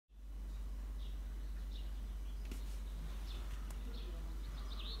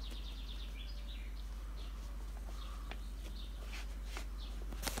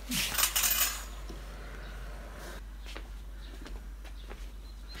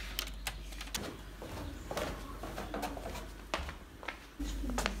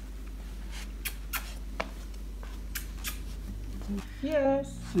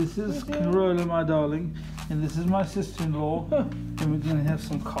Yes. This is Carola, my darling, and this is my sister-in-law, and we're going to have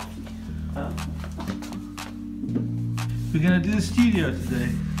some coffee. We're going to do the studio today,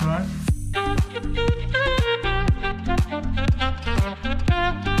 right?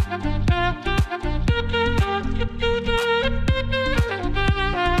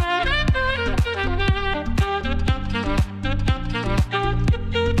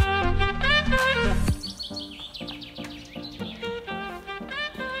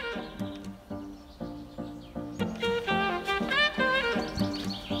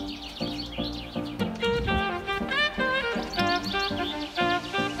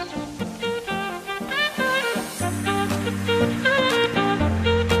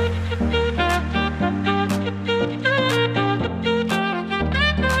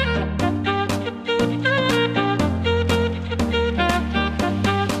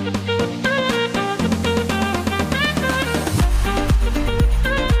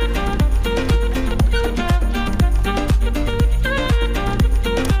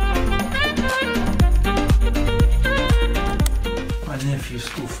 Nephew's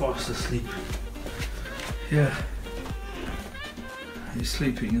still fast asleep. Yeah, he's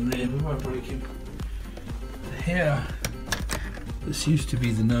sleeping in there. We won't break him. Here, this used to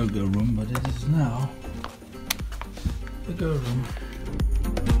be the no-go room, but it is now the go room.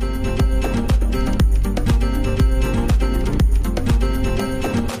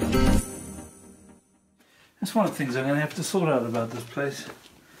 That's one of the things I'm going to have to sort out about this place.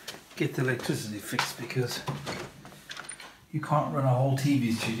 Get the electricity fixed, because you can't run a whole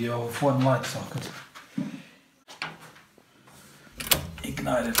TV studio off one light socket.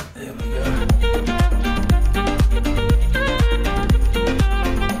 Ignite it. There we go.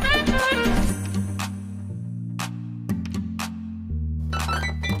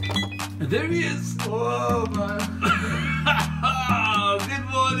 There he is. Oh man. Good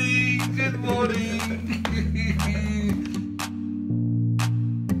morning. Good morning.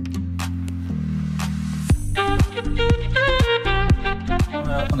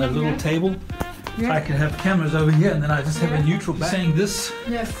 On a little table, I can have cameras over here, and then I just have a neutral back. Saying this,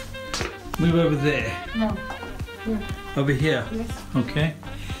 Yes. move over there. No. Here. Over here. Yes. Okay.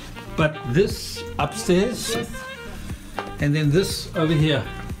 But this upstairs, Yes. and then this over here.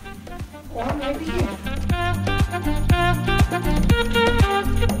 Or maybe here.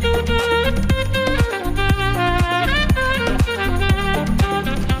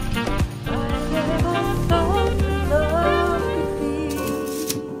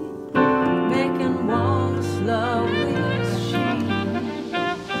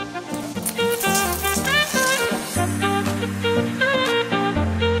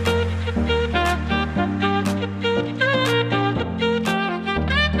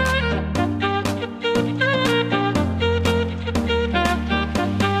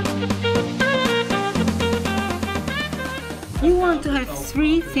 You want to have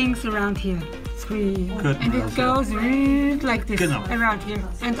 3 things around here. 3. Good. And it goes right like this Genau. around here.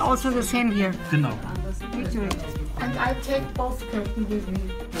 And also the same here. Genau. You do it. And I take both curtains with me.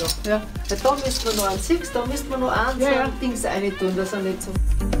 Ja, weil da müssen wir noch einen Six, da müssen wir noch einen Ja, ja. Dings rein tun, dass er nicht so.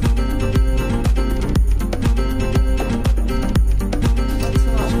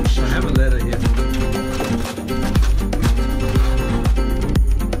 I have a letter here.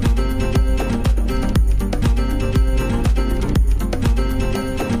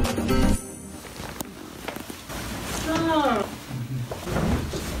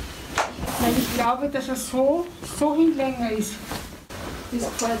 Weil ich glaube, dass er so hin länger ist. Das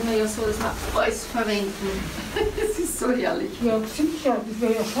gefällt mir ja so, dass wir alles verwenden. Das ist so herrlich. Ja, sicher, das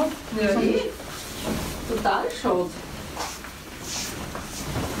wäre ja schon. Ja, total schade.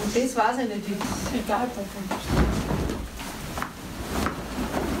 Und das weiß ich nicht, wie das ist. Egal,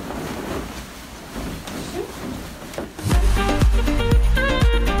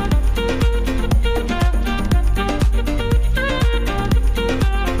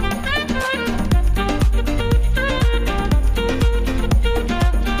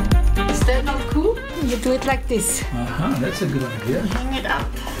 Is that not cool? You do it like this. Aha, that's a good idea. Hang it up.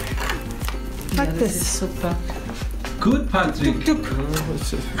 Ja, Like das this. ist super. Good, Patrick. Tuk.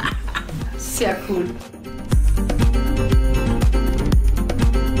 Sehr cool.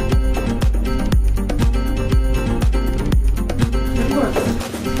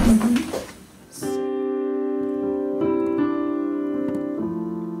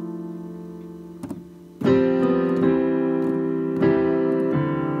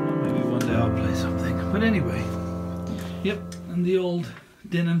 Maybe one day I'll play something. But anyway, yep, and the old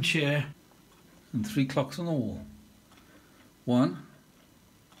denim chair and 3 clocks on the wall. 1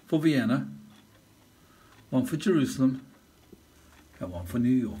 for Vienna, 1 for Jerusalem, and one for New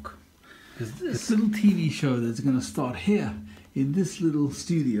York. Because this little TV show that's going to start here in this little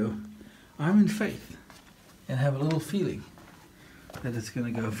studio, I'm in faith and have a little feeling that it's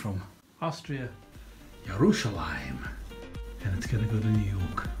going to go from Austria, Jerusalem, and it's going to go to New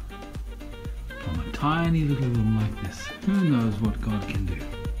York. From a tiny little room like this. Who knows what God can do?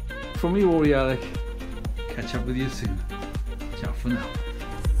 From me, Rory, Alec. Catch up with you soon. Ciao for now.